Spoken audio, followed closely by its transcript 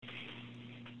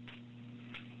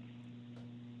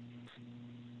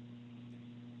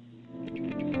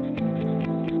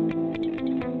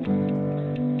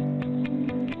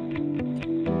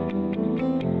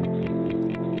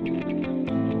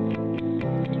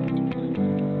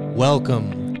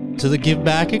Welcome to the Give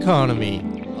Back Economy,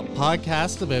 a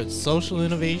podcast about social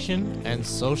innovation and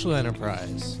social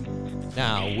enterprise.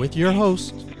 Now, with your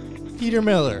host, Peter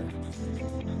Miller.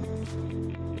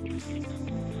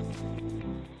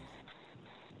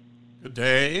 Good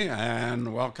day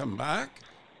and welcome back.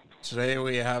 Today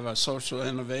we have a social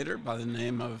innovator by the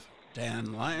name of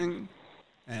Dan Lang,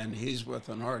 and he's with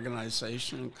an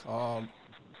organization called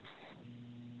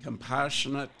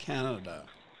Compassionate Canada,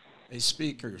 a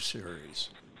speaker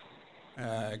series.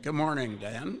 Good morning,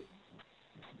 Dan.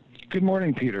 Good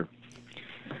morning, Peter.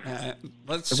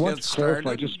 Let's get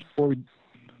started. Just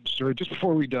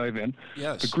before we dive in,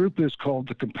 yes. The group is called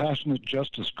the Compassionate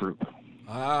Justice Group.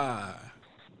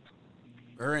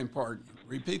 Very important.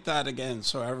 Repeat that again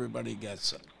so everybody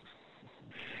gets it.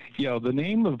 Yeah, the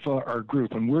name of our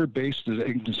group, and we're based at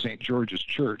Eglinton St. George's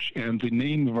Church, and the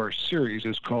name of our series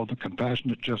is called the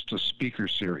Compassionate Justice Speaker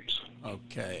Series.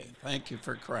 Okay, thank you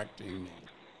for correcting me.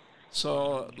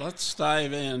 So let's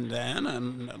dive in, Dan,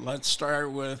 and let's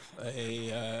start with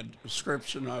a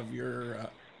description of your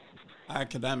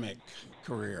academic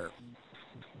career.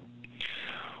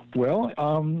 Well,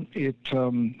 it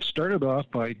started off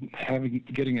by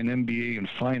getting an MBA in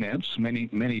finance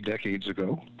many decades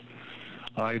ago.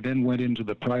 I then went into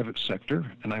the private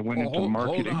sector, and I went into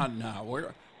marketing. Hold on now.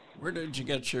 Where did you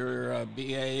get your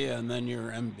BA and then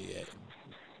your MBA?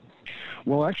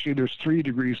 Well, actually, there's 3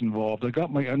 degrees involved. I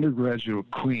got my undergraduate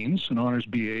at Queen's, an honors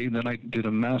BA, then I did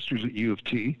a master's at U of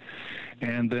T,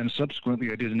 and then subsequently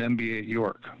I did an MBA at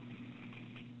York.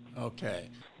 Okay.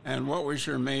 And what was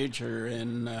your major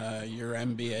in your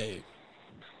MBA?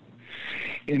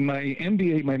 In my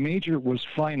MBA, my major was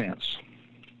finance.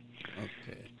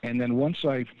 Okay. And then once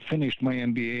I finished my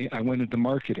MBA, I went into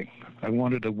marketing. I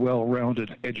wanted a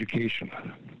well-rounded education.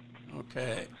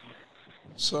 Okay.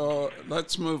 So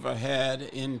let's move ahead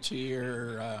into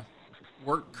your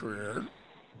work career.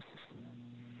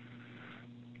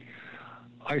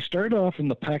 I started off in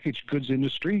the packaged goods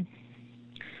industry,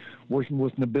 working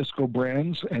with Nabisco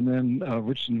brands, and then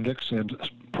Richardson Vicks and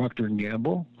Procter &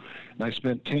 Gamble. And I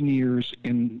spent 10 years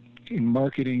in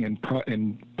marketing and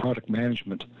product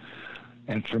management.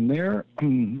 And from there,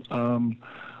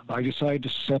 I decided to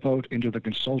step out into the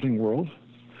consulting world.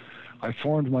 I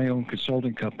formed my own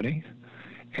consulting company,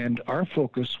 and our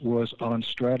focus was on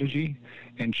strategy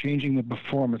and changing the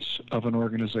performance of an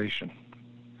organization.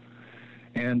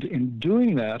 And in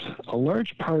doing that, a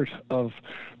large part of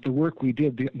the work we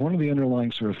did, one of the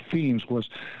underlying sort of themes was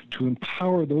to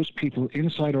empower those people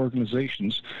inside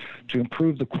organizations to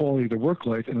improve the quality of their work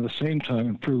life and at the same time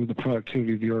improve the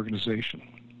productivity of the organization.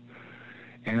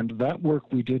 And that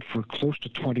work we did for close to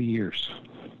 20 years.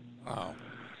 Wow.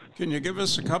 Can you give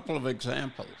us a couple of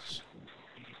examples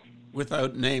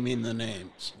without naming the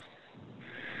names?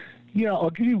 Yeah, I'll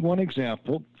give you one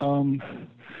example.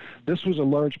 This was a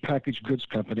large packaged goods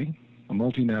company, a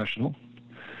multinational.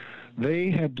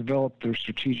 They had developed their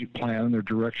strategic plan, their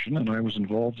direction, and I was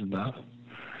involved in that.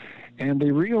 And they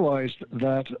realized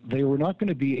that they were not going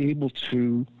to be able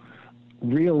to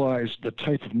realize the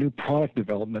type of new product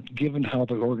development given how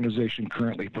the organization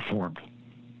currently performed.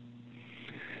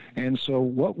 And so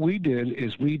what we did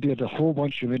is we did a whole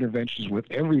bunch of interventions with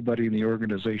everybody in the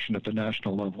organization at the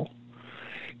national level,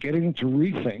 getting them to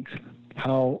rethink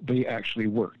how they actually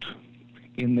worked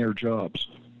in their jobs.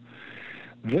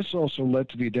 This also led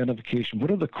to the identification,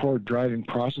 what are the core driving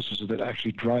processes that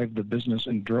actually drive the business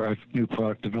and drive new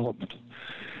product development?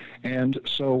 And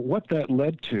so what that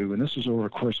led to, and this was over a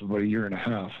course of about 1.5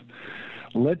 years,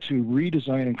 led to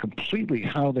redesigning completely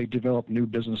how they develop new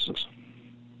businesses.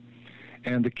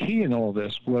 And the key in all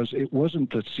this was it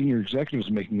wasn't the senior executives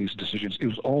making these decisions, it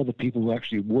was all the people who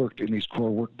actually worked in these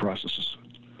core work processes.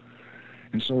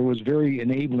 And so it was very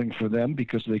enabling for them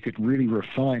because they could really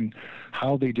refine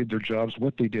how they did their jobs,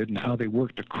 what they did, and how they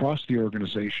worked across the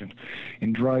organization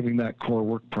in driving that core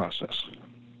work process.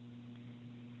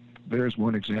 There's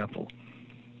one example.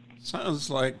 Sounds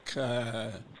like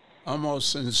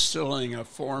almost instilling a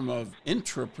form of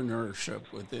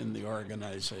entrepreneurship within the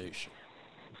organization.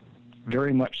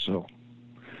 Very much so.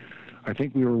 I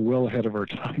think we were well ahead of our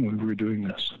time when we were doing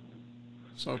this.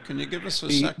 So can you give us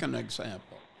a second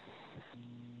example?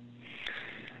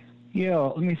 Yeah,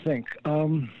 let me think. A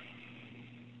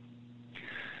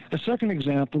second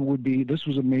example would be, this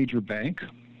was a major bank,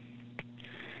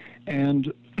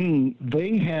 and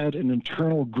they had an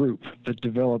internal group that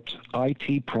developed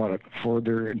IT product for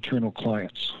their internal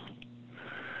clients.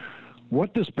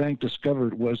 What this bank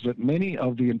discovered was that many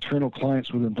of the internal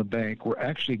clients within the bank were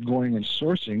actually going and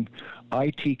sourcing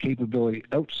IT capability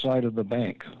outside of the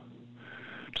bank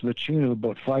to the tune of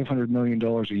about $500 million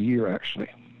a year, actually.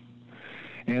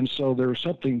 And so there was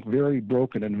something very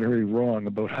broken and very wrong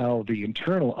about how the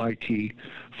internal IT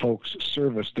folks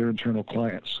service their internal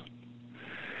clients.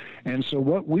 And so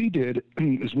what we did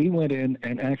is we went in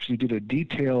and actually did a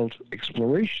detailed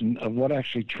exploration of what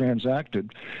actually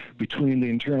transacted between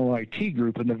the internal IT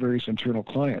group and the various internal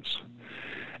clients.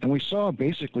 And we saw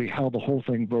basically how the whole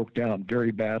thing broke down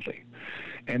very badly.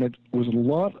 And a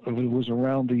lot of it was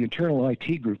around the internal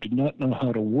IT group did not know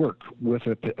how to work with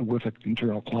an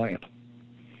internal client.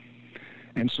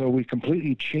 And so we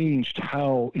completely changed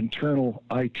how internal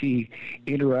IT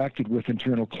interacted with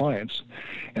internal clients,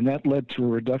 and that led to a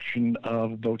reduction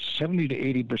of about 70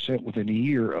 to 80% within a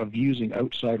year of using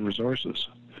outside resources,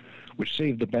 which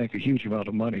saved the bank a huge amount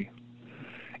of money.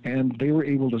 And they were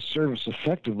able to service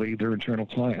effectively their internal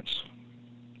clients.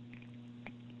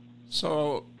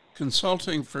 So,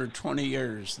 consulting for 20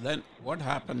 years, then what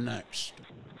happened next?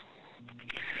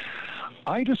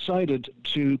 I decided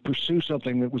to pursue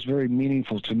something that was very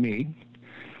meaningful to me.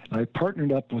 I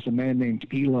partnered up with a man named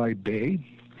Eli Bay.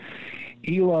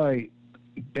 Eli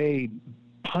Bay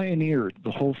pioneered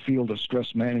the whole field of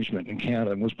stress management in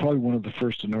Canada and was probably one of the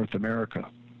first in North America.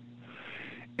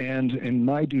 And in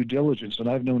my due diligence, and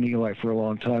I've known Eli for a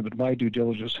long time, but my due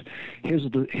diligence, his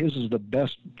is the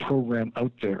best program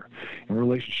out there in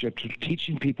relationship to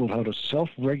teaching people how to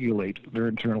self-regulate their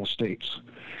internal states.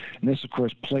 And this, of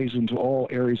course, plays into all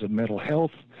areas of mental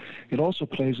health. It also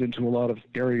plays into a lot of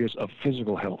areas of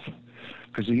physical health,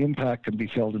 because the impact can be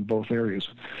felt in both areas.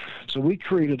 So we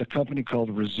created a company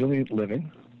called Resilient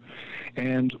Living.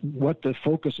 And what the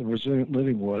focus of Resilient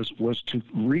Living was to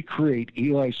recreate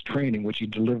Eli's training, which he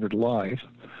delivered live,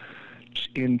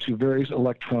 into various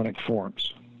electronic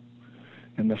forms.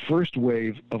 And the first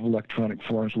wave of electronic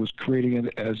forms was creating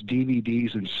it as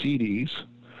DVDs and CDs.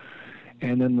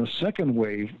 And then the second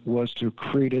wave was to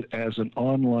create it as an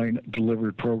online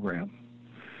delivered program.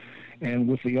 And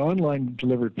with the online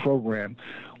delivered program,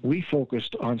 we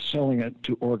focused on selling it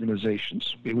to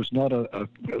organizations. It was not a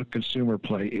consumer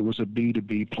play, it was a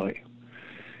B2B play.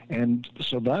 And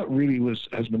so that really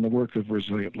has been the work of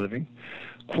Resilient Living.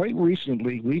 Quite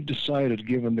recently, we've decided,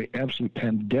 given the absolute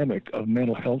pandemic of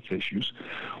mental health issues,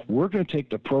 we're going to take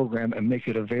the program and make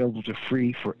it available to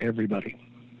free for everybody.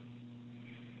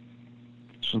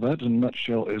 So that, in a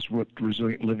nutshell, is what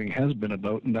Resilient Living has been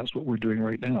about, and that's what we're doing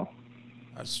right now.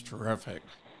 That's terrific.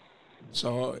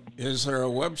 So is there a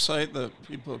website that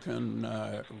people can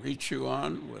reach you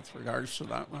on with regards to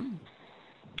that one?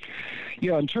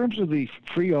 Yeah, in terms of the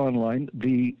free online,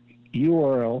 the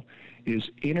URL is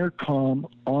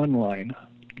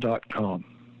intercomonline.com.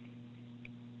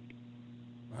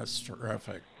 That's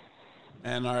terrific.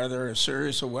 And are there a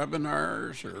series of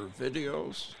webinars or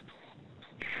videos?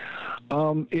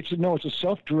 It's a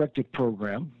self-directed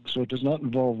program, so it does not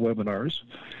involve webinars.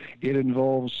 It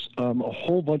involves a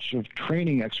whole bunch of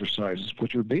training exercises,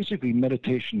 which are basically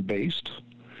meditation-based,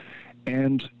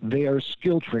 and they are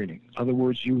skill training. In other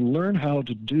words, you learn how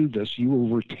to do this. You will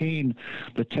retain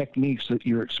the techniques that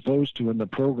you're exposed to in the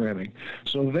programming,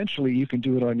 so eventually you can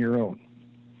do it on your own.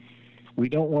 We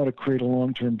don't want to create a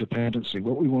long-term dependency.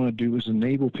 What we want to do is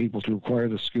enable people to acquire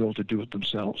the skill to do it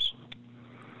themselves.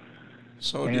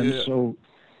 So do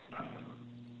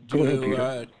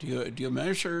you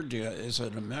measure? Is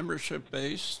it a membership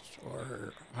based,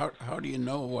 or how do you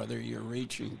know whether you're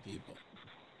reaching people?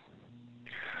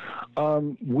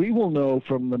 We will know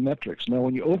from the metrics. Now,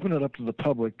 when you open it up to the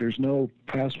public, there's no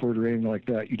password or anything like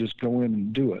that. You just go in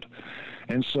and do it.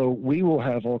 And so we will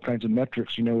have all kinds of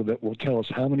metrics, that will tell us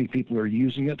how many people are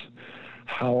using it,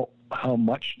 how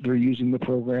much they're using the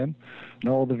program, and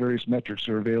all the various metrics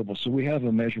are available. So we have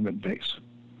a measurement base.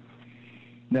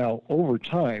 Now, over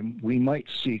time, we might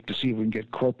seek to see if we can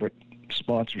get corporate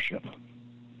sponsorship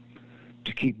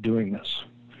to keep doing this.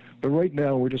 But right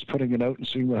now, we're just putting it out and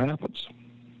seeing what happens.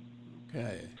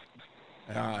 Okay.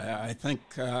 I think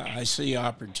I see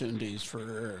opportunities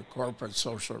for corporate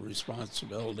social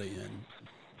responsibility in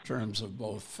terms of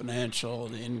both financial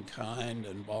and in-kind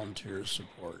and volunteer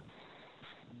support.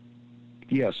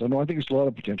 Yes, I think there's a lot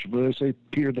of potential. But as I say,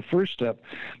 Peter, the first step,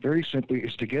 very simply,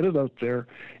 is to get it out there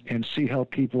and see how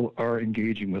people are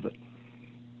engaging with it.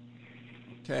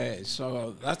 Okay,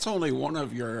 so that's only one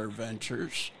of your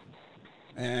ventures.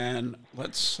 And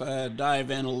let's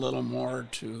dive in a little more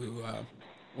to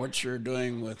what you're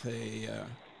doing with a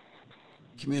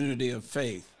community of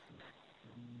faith.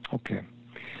 Okay.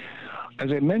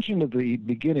 As I mentioned at the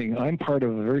beginning, I'm part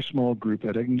of a very small group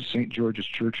at Eglinton St. George's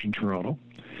Church in Toronto.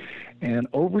 And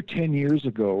over 10 years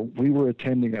ago, we were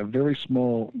attending a very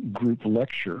small group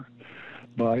lecture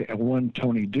by one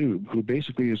Tony Doob, who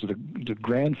basically is the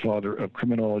grandfather of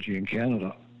criminology in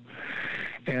Canada.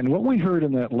 And what we heard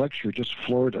in that lecture just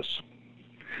floored us.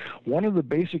 One of the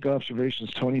basic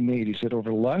observations Tony made, he said, over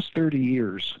the last 30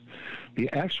 years, the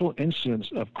actual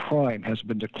incidence of crime has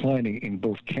been declining in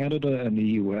both Canada and the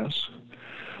U.S.,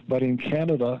 but in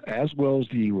Canada, as well as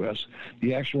the U.S.,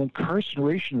 the actual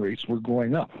incarceration rates were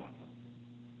going up.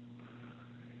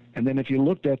 And then if you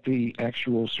looked at the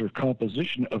actual sort of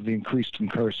composition of the increased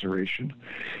incarceration,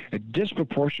 a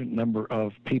disproportionate number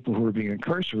of people who were being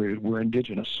incarcerated were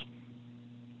Indigenous.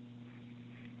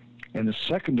 And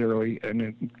secondarily,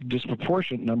 a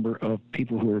disproportionate number of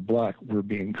people who were black were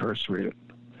being incarcerated.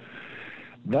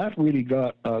 That really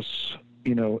got us,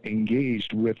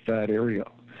 engaged with that area.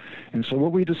 And so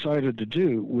what we decided to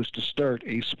do was to start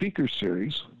a speaker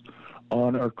series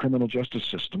on our criminal justice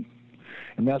system.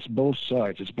 And that's both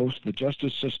sides. It's both the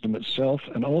justice system itself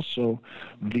and also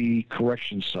the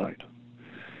correction side.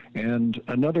 And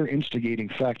another instigating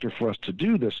factor for us to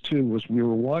do this, too, was we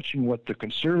were watching what the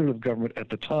conservative government at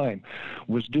the time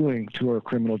was doing to our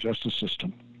criminal justice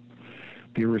system.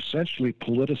 They were essentially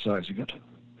politicizing it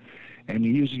and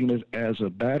using it as a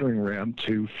battering ram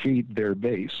to feed their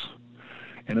base.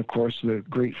 And, of course, the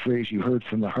great phrase you heard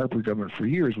from the Harper government for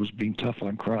years was being tough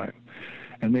on crime.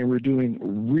 And they were doing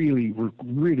really,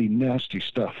 really nasty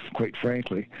stuff, quite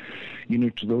frankly,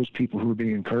 to those people who were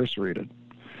being incarcerated.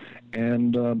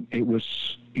 And it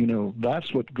was,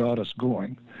 that's what got us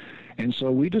going. And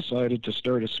so we decided to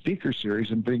start a speaker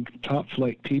series and bring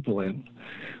top-flight people in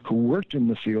who worked in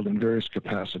the field in various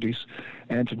capacities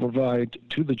and to provide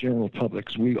to the general public,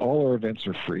 because all our events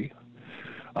are free,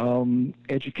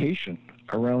 education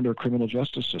around our criminal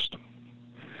justice system.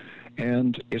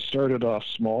 And it started off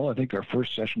small. I think our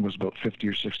first session was about 50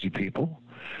 or 60 people.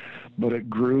 But it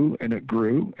grew and it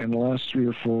grew. And the last 3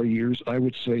 or 4 years, I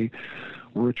would say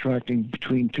we're attracting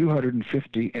between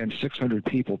 250 and 600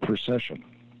 people per session.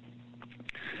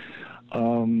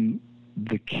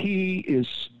 The key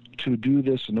is to do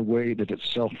this in a way that it's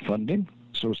self-funding,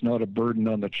 so it's not a burden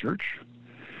on the church.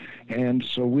 And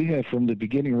so we have from the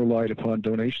beginning relied upon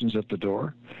donations at the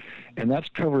door, and that's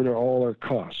covered all our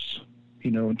costs,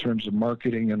 in terms of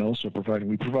marketing and also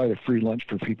we provide a free lunch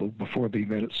for people before the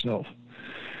event itself.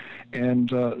 And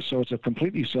so it's a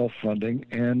completely self-funding.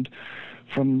 And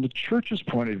from the church's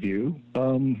point of view,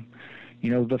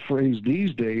 the phrase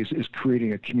these days is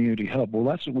creating a community hub. Well,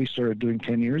 that's what we started doing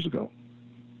 10 years ago.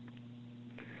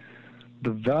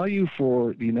 The value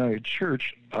for the United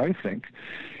Church, I think,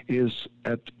 is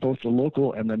at both the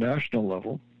local and the national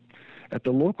level. At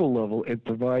the local level, it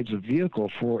provides a vehicle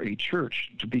for a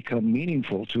church to become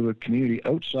meaningful to a community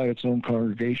outside its own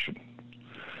congregation.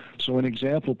 So an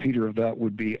example, Peter, of that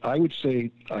would be, I would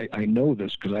say, I know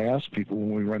this because I ask people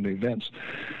when we run the events,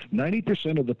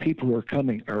 90% of the people who are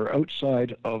coming are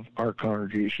outside of our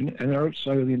congregation and are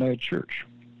outside of the United Church.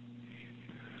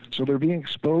 So they're being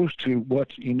exposed to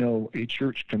what, a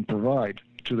church can provide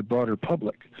to the broader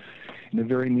public in a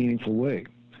very meaningful way.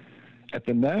 At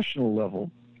the national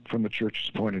level, from the church's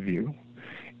point of view,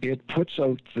 it puts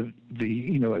out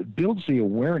it builds the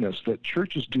awareness that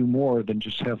churches do more than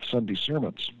just have Sunday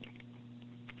sermons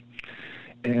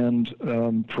and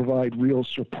provide real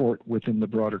support within the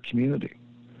broader community.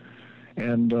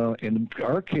 And in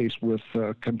our case with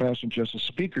Compassionate Justice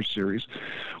Speaker Series,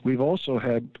 we've also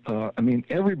had,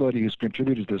 everybody has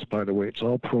contributed to this, by the way. It's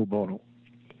all pro bono.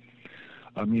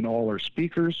 All our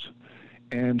speakers.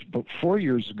 And about 4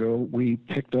 years ago, we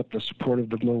picked up the support of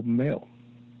the Globe and Mail.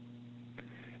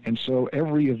 And so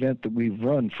every event that we've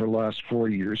run for the last 4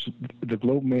 years, the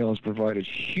Globe and Mail has provided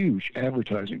huge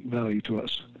advertising value to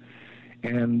us.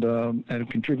 And it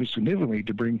contributes significantly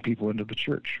to bring people into the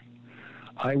church.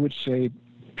 I would say,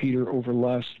 Peter, over the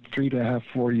last 3.5,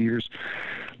 4 years,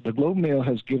 the Globe and Mail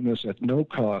has given us at no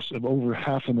cost of over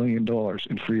 $500,000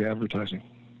 in free advertising.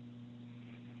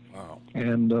 Wow.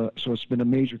 And so it's been a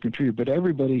major contributor. But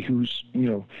everybody who's,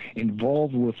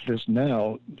 involved with this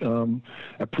now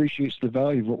appreciates the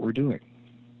value of what we're doing.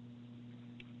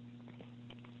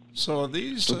 So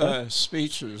these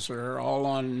speeches are all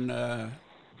on,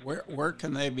 where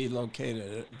can they be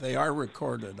located? They are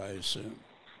recorded, I assume.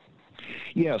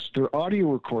 Yes, they're audio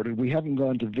recorded. We haven't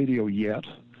gone to video yet.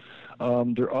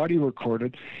 They're audio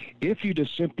recorded. If you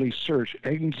just simply search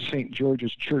Eglinton St.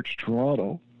 George's Church,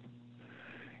 Toronto,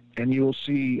 and you'll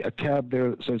see a tab there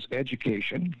that says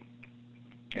Education,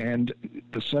 and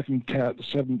the second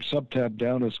sub-tab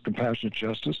down is Compassionate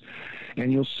Justice,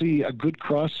 and you'll see a good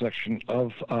cross-section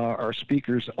of our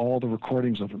speakers, all the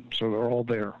recordings of them, so they're all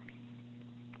there.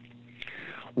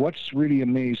 What's really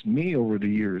amazed me over the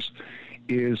years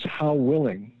is how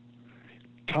willing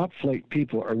top-flight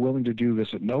people are willing to do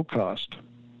this at no cost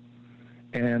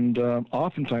and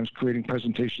oftentimes creating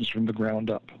presentations from the ground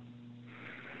up.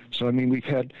 So, I mean, we've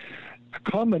had a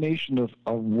combination of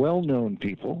well-known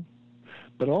people,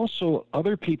 but also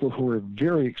other people who are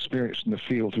very experienced in the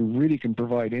field who really can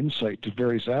provide insight to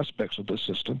various aspects of the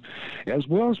system, as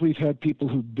well as we've had people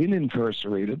who've been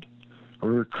incarcerated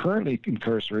or are currently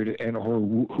incarcerated and or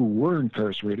who were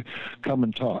incarcerated come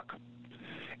and talk.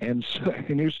 And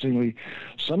interestingly,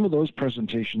 some of those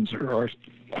presentations are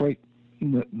quite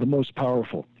the most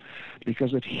powerful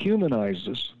because it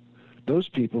humanizes those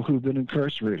people who've been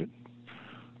incarcerated.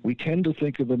 We tend to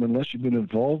think of them, unless you've been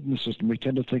involved in the system, we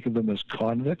tend to think of them as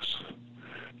convicts.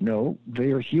 No, they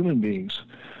are human beings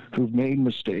who've made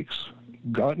mistakes,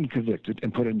 gotten convicted,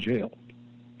 and put in jail.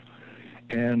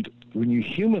 And when you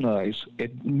humanize,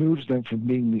 it moves them from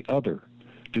being the other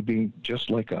to being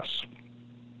just like us.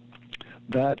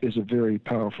 That is a very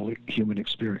powerful human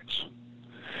experience.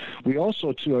 We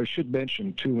also, too, I should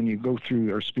mention, too, when you go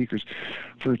through our speakers,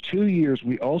 for 2 years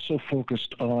we also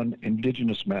focused on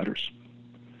Indigenous matters,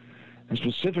 and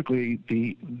specifically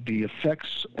the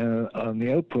effects on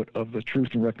the output of the Truth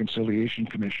and Reconciliation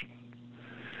Commission.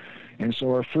 And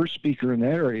so our first speaker in that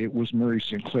area was Murray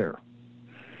Sinclair.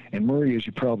 And Murray, as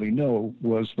you probably know,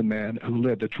 was the man who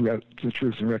led the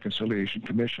Truth and Reconciliation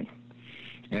Commission.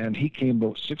 And he came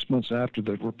about 6 months after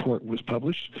the report was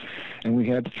published, and we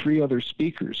had 3 other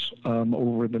speakers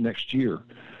over the next year,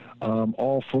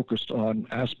 all focused on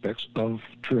aspects of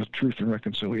truth and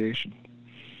reconciliation.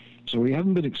 So we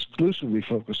haven't been exclusively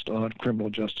focused on criminal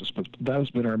justice, but that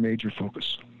has been our major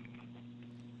focus.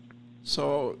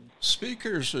 So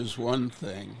speakers is one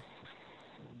thing.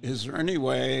 Is there any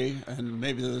way, and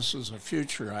maybe this is a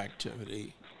future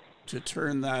activity, to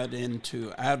turn that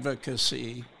into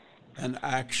advocacy and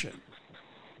action?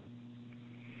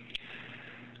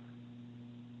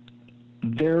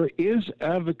 There is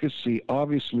advocacy,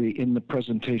 obviously, in the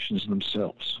presentations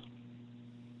themselves,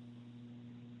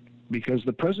 because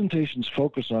the presentations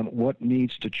focus on what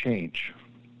needs to change.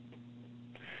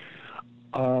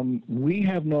 We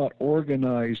have not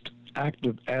organized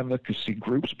active advocacy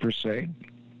groups per se.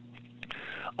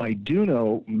 I do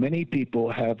know many people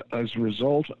have, as a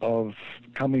result of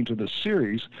coming to this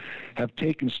series, have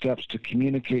taken steps to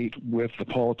communicate with the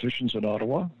politicians in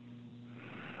Ottawa.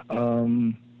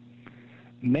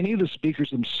 Many of the speakers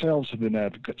themselves have been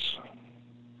advocates,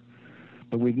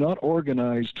 but we've not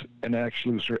organized an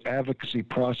actual sort of advocacy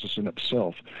process in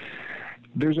itself.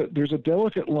 There's a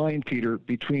delicate line, Peter,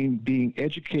 between being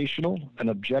educational and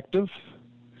objective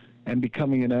and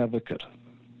becoming an advocate.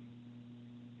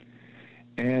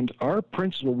 And our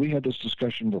principle, we had this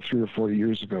discussion about 3 or 4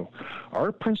 years ago,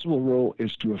 our principal role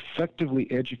is to effectively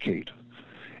educate.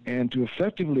 And to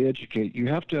effectively educate, you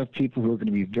have to have people who are going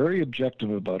to be very objective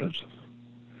about it,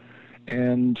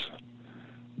 and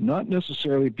not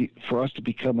necessarily for us to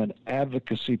become an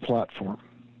advocacy platform.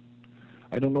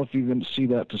 I don't know if you can see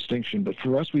that distinction, but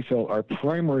for us, we felt our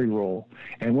primary role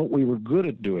and what we were good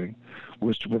at doing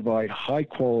was to provide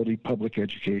high-quality public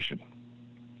education.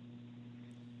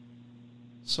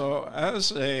 So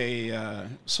as a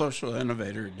social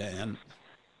innovator, Dan,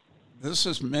 this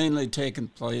has mainly taken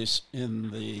place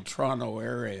in the Toronto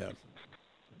area.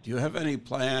 Do you have any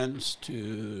plans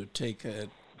to take it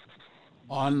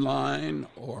online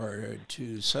or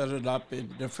to set it up in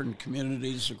different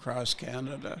communities across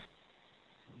Canada?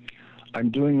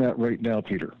 I'm doing that right now,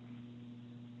 Peter.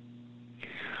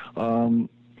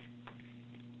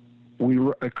 We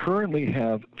currently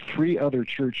have 3 other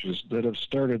churches that have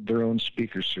started their own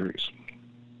speaker series.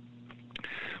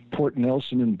 Port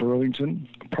Nelson in Burlington,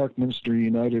 Parkminster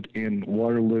United in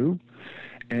Waterloo,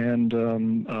 and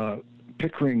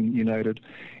Pickering United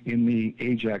in the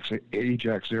Ajax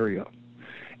area.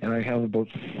 And I have about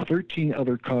 13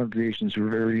 other congregations who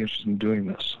are very interested in doing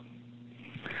this.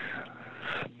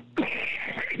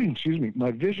 Excuse me. My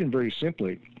vision, very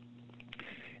simply,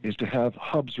 is to have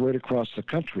hubs right across the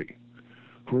country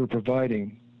who are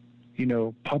providing,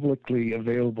 publicly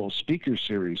available speaker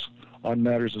series on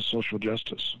matters of social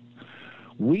justice.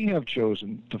 We have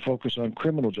chosen to focus on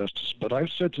criminal justice, but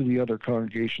I've said to the other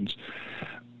congregations,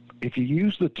 if you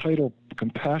use the title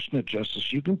compassionate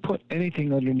justice, you can put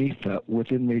anything underneath that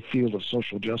within the field of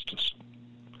social justice.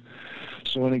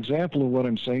 So an example of what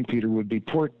I'm saying, Peter, would be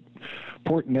Port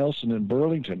Nelson in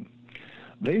Burlington.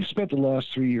 They've spent the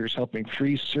last 3 years helping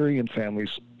 3 Syrian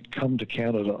families come to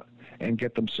Canada and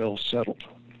get themselves settled.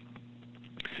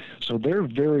 So they're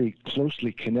very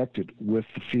closely connected with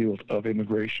the field of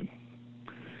immigration.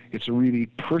 It's a really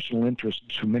personal interest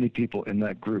to many people in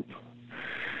that group.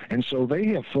 And so they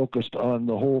have focused on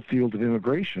the whole field of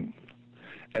immigration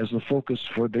as the focus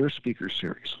for their speaker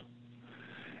series.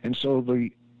 And so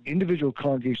the individual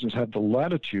congregations have the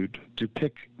latitude to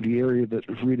pick the area that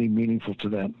is really meaningful to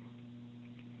them.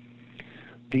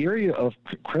 The area of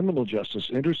criminal justice,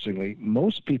 interestingly,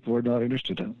 most people are not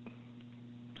interested in.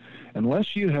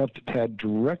 Unless you have had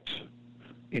direct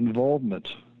involvement,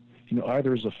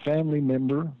 either as a family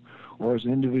member or as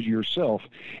an individual yourself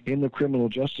in the criminal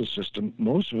justice system,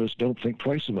 most of us don't think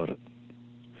twice about it.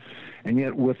 And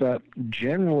yet, with that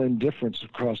general indifference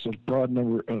across a broad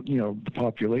number of, the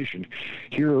population,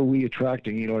 here are we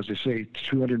attracting, as I say,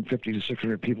 250 to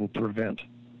 600 people per event.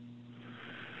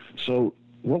 So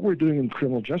what we're doing in the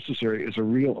criminal justice area is a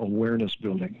real awareness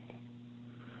building.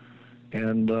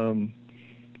 And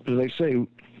as I say,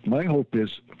 my hope is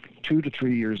 2 to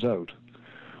 3 years out,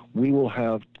 we will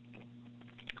have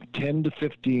 10 to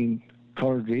 15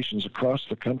 congregations across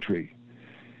the country.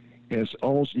 As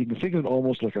almost, you can think of it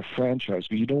almost like a franchise,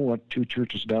 because you don't want two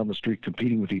churches down the street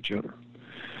competing with each other.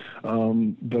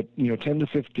 But 10 to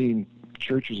 15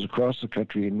 churches across the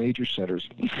country in major centers,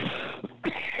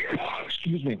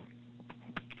 excuse me,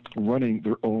 running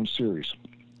their own series.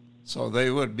 So they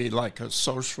would be like a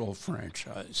social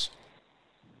franchise.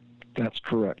 That's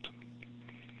correct.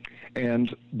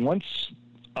 And once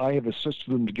I have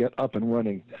assisted them to get up and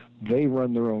running, they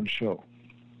run their own show.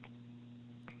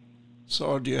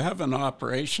 So do you have an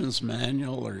operations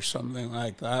manual or something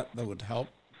like that that would help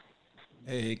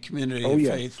a community of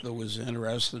faith that was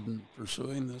interested in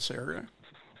pursuing this area?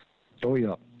 Oh,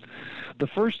 yeah. The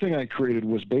first thing I created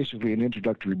was basically an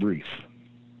introductory brief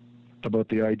about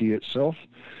the idea itself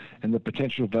and the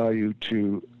potential value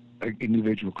to an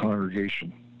individual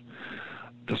congregation.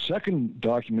 The second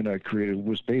document I created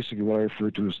was basically what I refer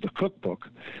to as the cookbook,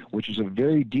 which is a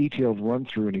very detailed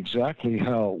run-through in exactly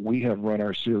how we have run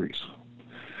our series.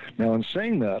 Now, in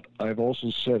saying that, I've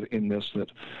also said in this that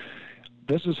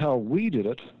this is how we did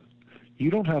it.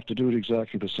 You don't have to do it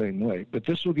exactly the same way, but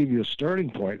this will give you a starting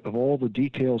point of all the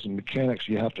details and mechanics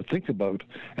you have to think about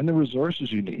and the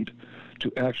resources you need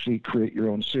to actually create your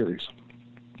own series.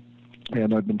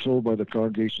 And I've been told by the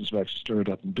congregations who actually started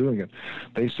up and doing it,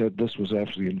 they said this was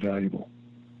absolutely invaluable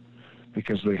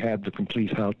because they had the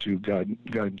complete how-to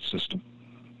guidance system.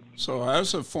 So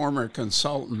as a former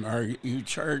consultant, are you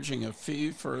charging a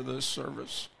fee for this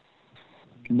service?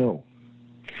 No.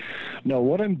 No,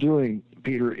 what I'm doing,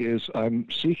 Peter, is I'm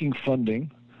seeking funding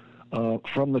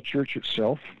from the church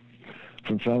itself,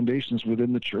 from foundations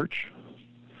within the church.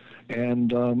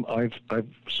 And I've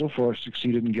so far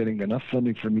succeeded in getting enough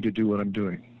funding for me to do what I'm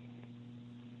doing.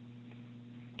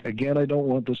 Again, I don't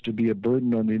want this to be a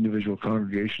burden on the individual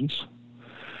congregations.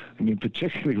 I mean,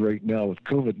 particularly right now with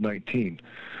COVID-19,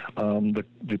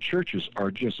 the churches are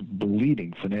just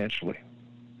bleeding financially.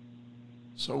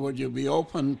 So would you be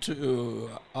open to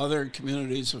other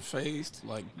communities of faith,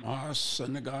 like mosques,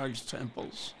 synagogues,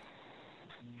 temples?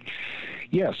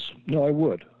 Yes, no, I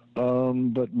would.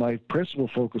 But my principal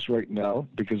focus right now,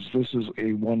 because this is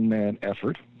a one-man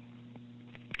effort,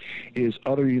 is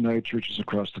other United Churches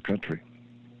across the country.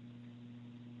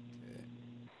 Okay.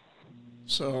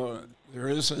 So there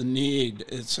is a need,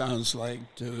 it sounds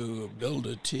like, to build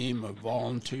a team of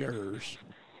volunteers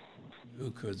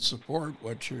who could support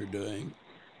what you're doing,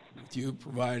 with you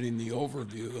providing the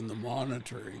overview and the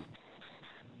monitoring.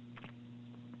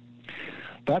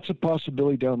 That's a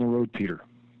possibility down the road, Peter.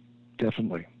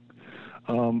 Definitely.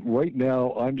 Right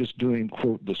now, I'm just doing,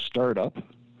 quote, the startup,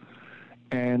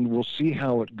 and we'll see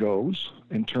how it goes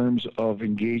in terms of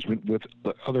engagement with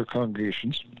the other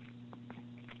congregations.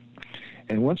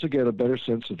 And once I get a better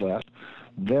sense of that,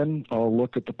 then I'll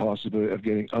look at the possibility of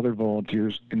getting other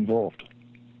volunteers involved.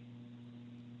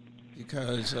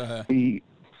 Because I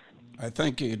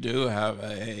think you do have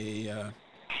a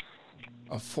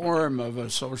form of a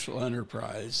social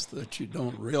enterprise that you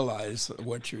don't realize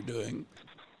what you're doing,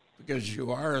 because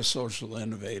you are a social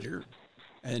innovator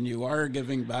and you are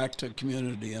giving back to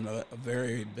community in a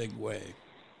very big way.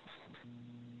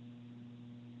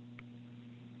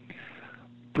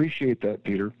 Appreciate that,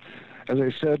 Peter. As I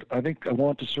said, I think I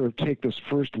want to sort of take this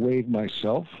first wave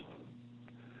myself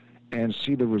and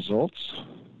see the results.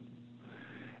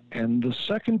 And the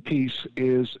second piece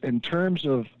is, in terms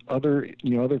of other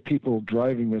people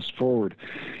driving this forward,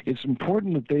 it's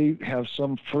important that they have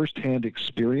some firsthand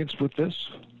experience with this,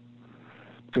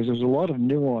 because there's a lot of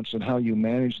nuance in how you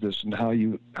manage this and how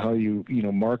you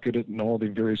market it and all the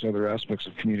various other aspects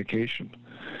of communication.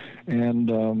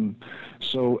 And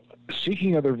so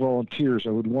seeking other volunteers, I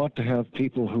would want to have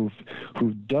people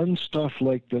who've done stuff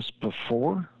like this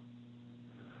before,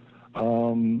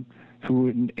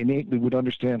 who innately would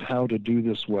understand how to do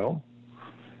this well.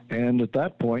 And at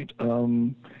that point,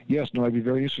 I'd be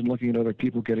very interested in looking at other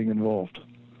people getting involved.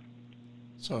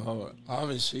 So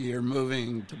obviously you're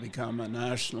moving to become a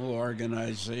national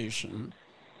organization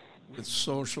with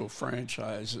social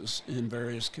franchises in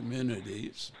various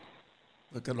communities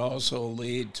that could also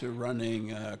lead to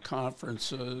running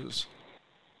conferences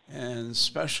and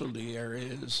specialty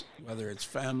areas, whether it's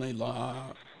family law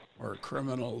or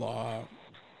criminal law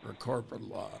or corporate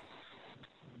law.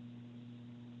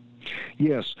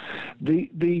 Yes.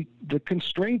 The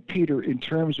constraint, Peter, in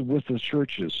terms of with the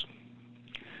churches,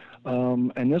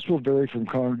 and this will vary from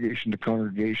congregation to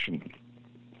congregation,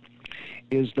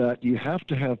 is that you have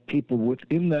to have people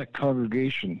within that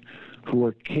congregation who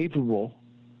are capable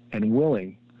and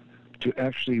willing to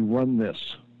actually run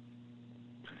this.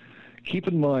 Keep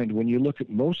in mind, when you look at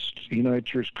most United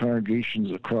Church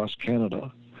congregations across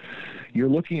Canada, you're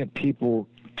looking at people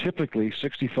typically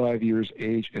 65 years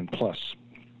age and plus.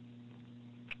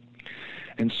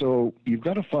 And so you've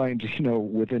got to find,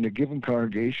 within a given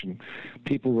congregation,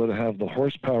 people that have the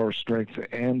horsepower, strength,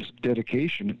 and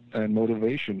dedication and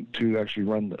motivation to actually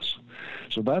run this.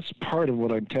 So that's part of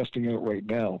what I'm testing out right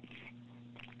now.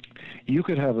 You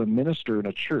could have a minister in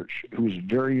a church who is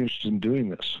very interested in doing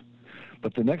this.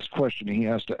 But the next question he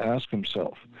has to ask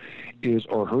himself is,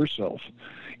 or herself,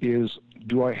 is,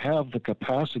 do I have the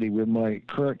capacity with my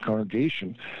current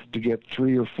congregation to get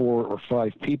 3 or 4 or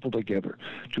 5 people together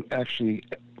to actually,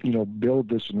 build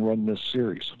this and run this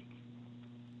series?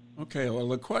 Okay, well,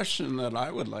 the question that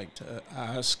I would like to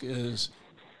ask is,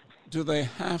 do they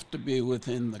have to be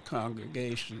within the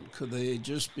congregation? Could they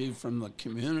just be from the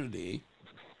community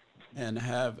and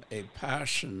have a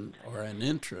passion or an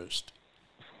interest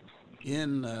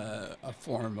in a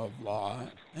form of law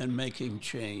and making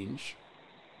change,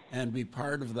 and be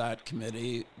part of that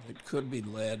committee that could be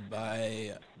led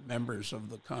by members of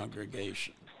the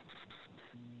congregation?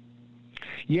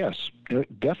 Yes,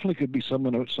 it definitely could be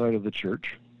someone outside of the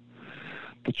church.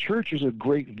 The church is a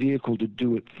great vehicle to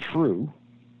do it through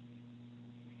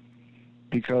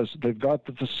because they've got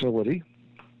the facility.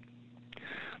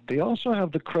 They also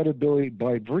have the credibility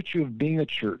by virtue of being a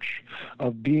church,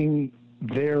 of being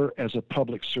there as a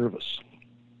public service.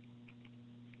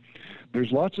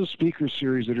 There's lots of speaker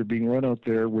series that are being run out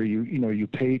there where you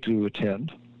pay to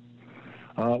attend.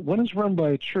 When it's run by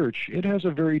a church, it has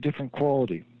a very different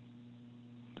quality.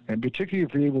 And particularly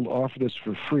if you're able to offer this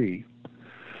for free,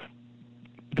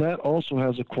 that also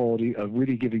has a quality of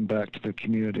really giving back to the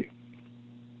community.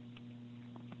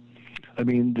 I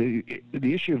mean,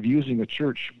 the issue of using a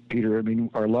church, Peter,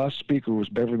 our last speaker was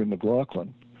Beverly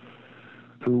McLaughlin,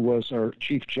 who was our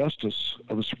Chief Justice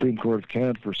of the Supreme Court of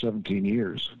Canada for 17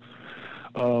 years.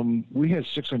 We had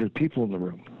 600 people in the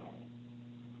room.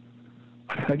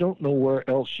 I don't know where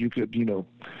else you could,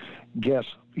 get,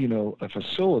 a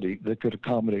facility that could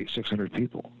accommodate 600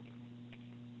 people.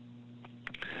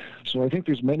 So I think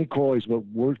there's many qualities about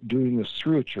we're doing this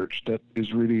through a church that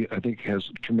is really, I think, has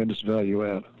tremendous value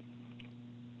add.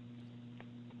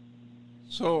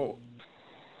 So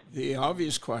the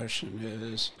obvious question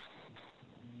is,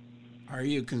 are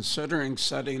you considering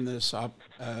setting this up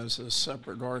as a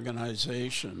separate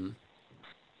organization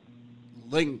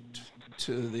linked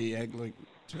to the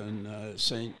Eglinton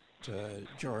St.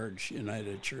 George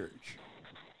United Church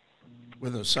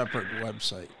with a separate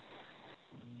website?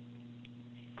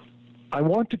 I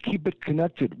want to keep it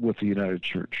connected with the United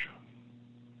Church.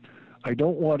 I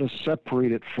don't want to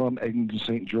separate it from Eglinton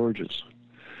St. George's,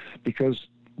 because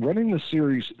running the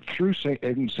series through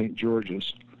Eglinton St.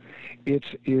 George's, it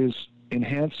is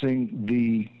enhancing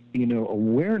the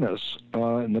awareness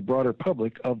in the broader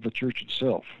public of the church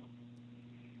itself.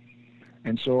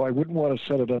 And so I wouldn't want to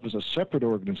set it up as a separate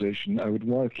organization. I would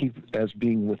want to keep it as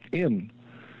being within,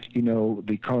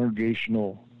 the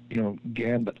congregational,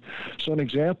 gambit. So an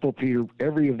example, Peter,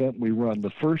 every event we run,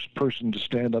 the first person to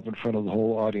stand up in front of the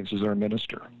whole audience is our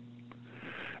minister.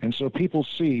 And so people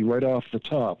see right off the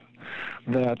top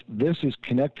that this is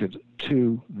connected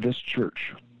to this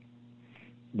church.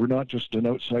 We're not just an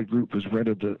outside group who's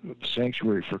rented the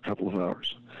sanctuary for a couple of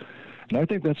hours. And I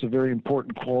think that's a very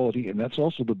important quality, and that's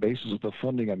also the basis of the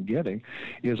funding I'm getting,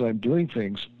 is I'm doing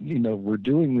things, we're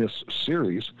doing this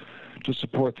series to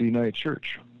support the United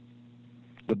Church.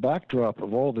 The backdrop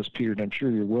of all this, Peter, and I'm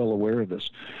sure you're well aware of this,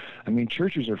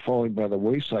 churches are falling by the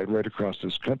wayside right across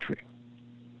this country.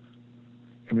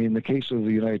 In the case of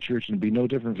the United Church, and it'd be no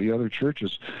different for the other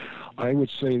churches, I would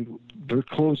say they're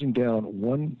closing down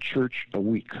one church a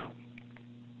week.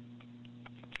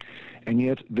 And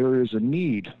yet there is a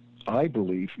need, I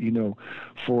believe,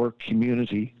 for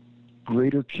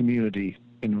greater community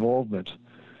involvement,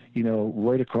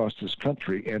 right across this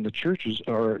country. And the churches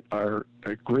are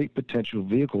a great potential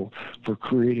vehicle for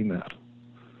creating that.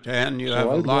 Dan, you So have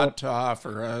a I'd lot want- to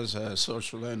offer as a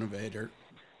social innovator.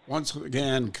 Once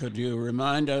again, could you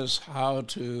remind us how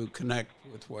to connect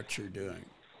with what you're doing?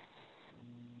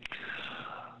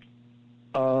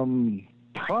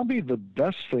 Probably the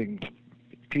best thing,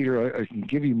 Peter, I can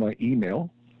give you my email,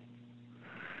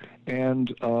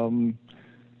 and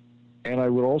I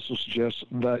would also suggest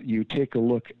that you take a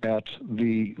look at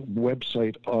the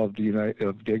website of the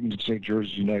Eglinton St.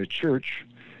 George's United Church,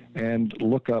 and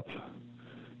look up,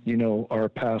 our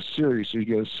past series, so you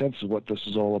get a sense of what this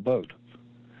is all about.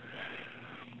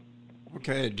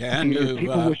 Okay, Dan,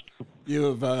 Peter,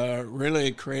 you've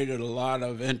really created a lot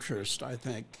of interest, I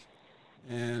think,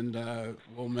 and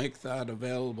we'll make that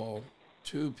available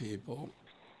to people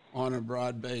on a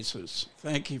broad basis.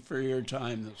 Thank you for your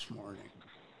time this morning.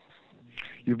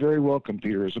 You're very welcome,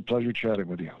 Peter. It's a pleasure chatting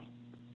with you.